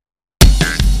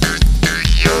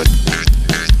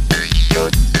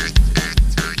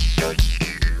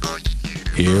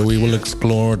Here we will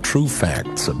explore true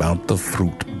facts about the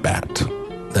fruit bat.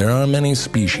 There are many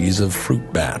species of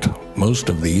fruit bat. Most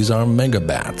of these are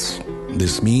megabats.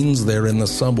 This means they're in the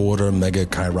suborder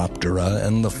Megachiroptera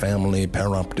and the family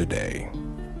Paroptidae.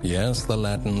 Yes, the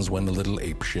Latins went a little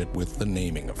apeshit with the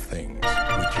naming of things,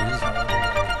 which is...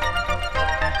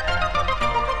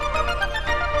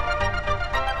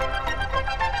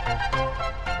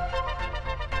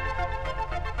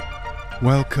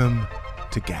 Welcome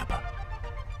to Gabba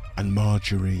and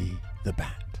Marjorie the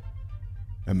Bat,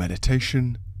 a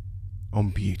meditation on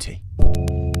beauty.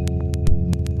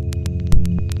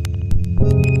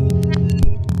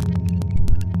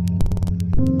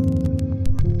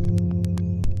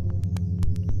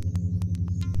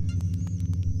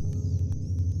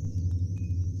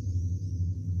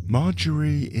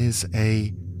 Marjorie is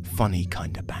a funny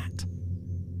kind of bat,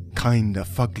 kinda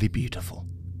fugly beautiful,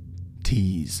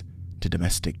 tease to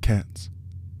domestic cats.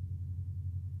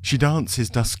 She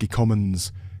dances dusky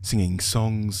commons, singing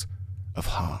songs of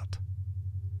heart,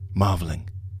 marvelling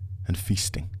and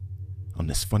feasting on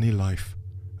this funny life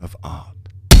of art.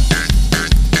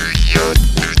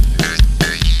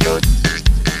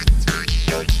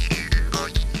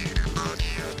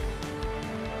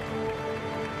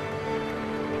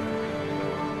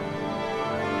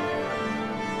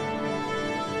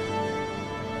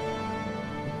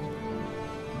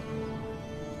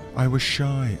 I was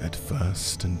shy at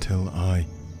first until I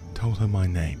told her my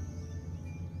name.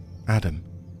 Adam,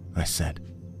 I said,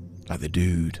 like the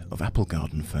dude of Apple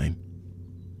Garden fame.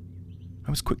 I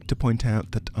was quick to point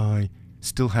out that I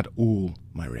still had all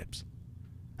my ribs,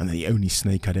 and that the only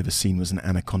snake I'd ever seen was an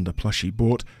anaconda plushie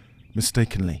bought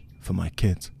mistakenly for my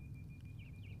kids.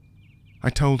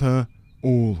 I told her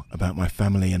all about my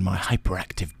family and my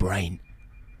hyperactive brain,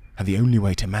 and the only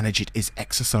way to manage it is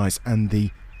exercise and the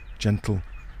gentle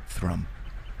thrum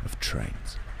of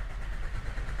trains.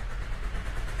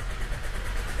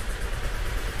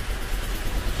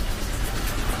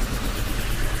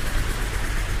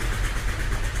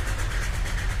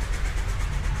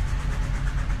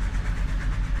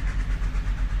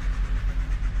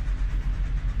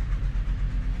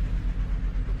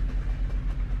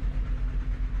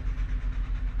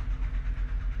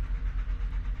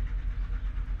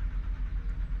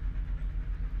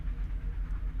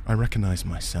 I recognise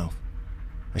myself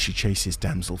as she chases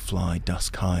damselfly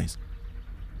dusk highs.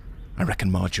 I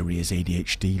reckon Marjorie is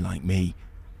ADHD like me,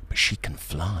 but she can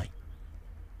fly.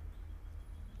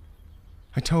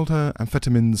 I told her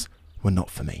amphetamines were not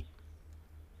for me.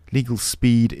 Legal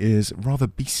speed is rather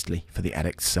beastly for the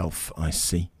addict's self, I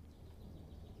see.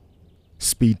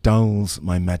 Speed dulls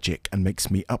my magic and makes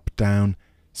me up-down,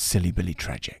 silly-billy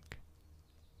tragic.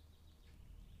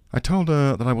 I told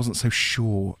her that I wasn't so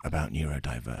sure about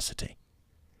neurodiversity,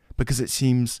 because it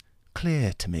seems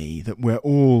clear to me that we're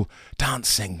all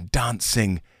dancing along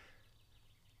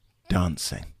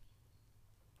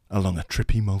a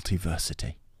trippy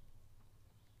multiversity.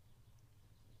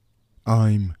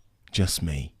 I'm just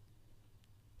me,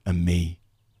 and me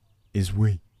is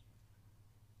we.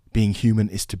 Being human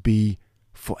is to be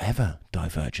forever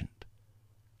divergent,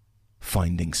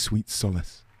 finding sweet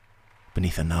solace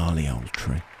beneath a gnarly old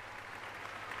tree.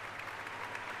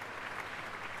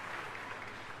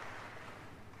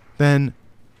 Then,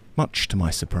 much to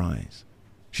my surprise,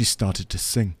 she started to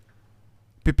sing,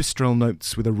 pipistrelle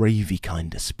notes with a ravey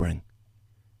kind of spring.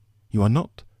 You are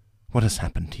not what has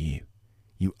happened to you.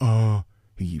 You are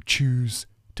who you choose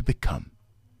to become.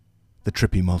 The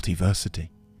trippy multiversity,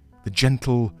 the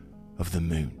gentle of the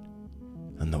moon,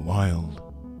 and the wild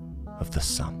of the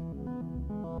sun.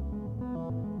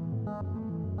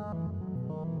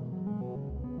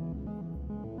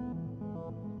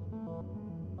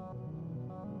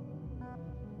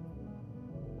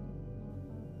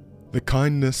 The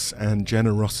kindness and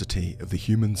generosity of the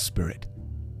human spirit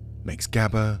makes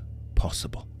Gabba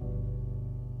possible.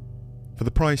 For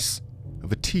the price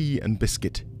of a tea and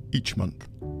biscuit each month,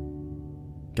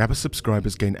 Gabba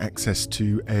subscribers gain access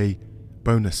to a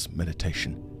bonus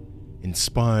meditation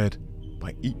inspired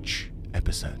by each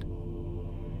episode.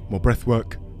 More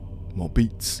breathwork, more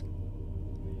beats,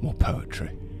 more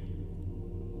poetry.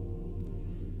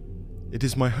 It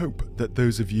is my hope that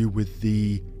those of you with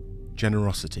the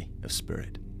generosity of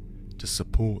spirit to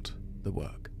support the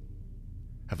work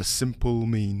have a simple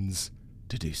means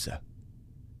to do so.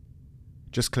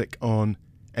 Just click on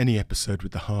any episode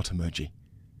with the heart emoji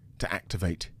to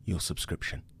activate your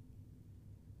subscription.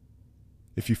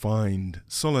 If you find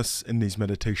solace in these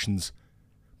meditations,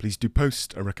 please do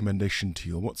post a recommendation to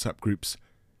your WhatsApp groups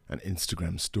and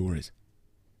Instagram stories.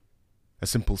 A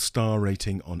simple star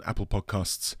rating on Apple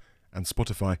Podcasts and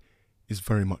Spotify is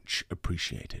very much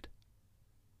appreciated.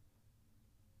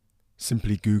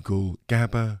 Simply Google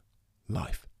Gabba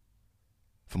Life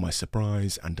for my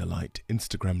surprise and delight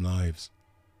Instagram lives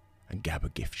and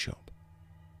Gabba gift shop.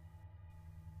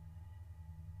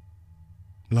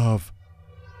 Love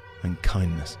and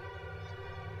kindness.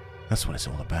 That's what it's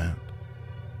all about.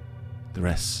 The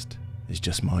rest is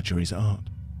just Marjorie's art.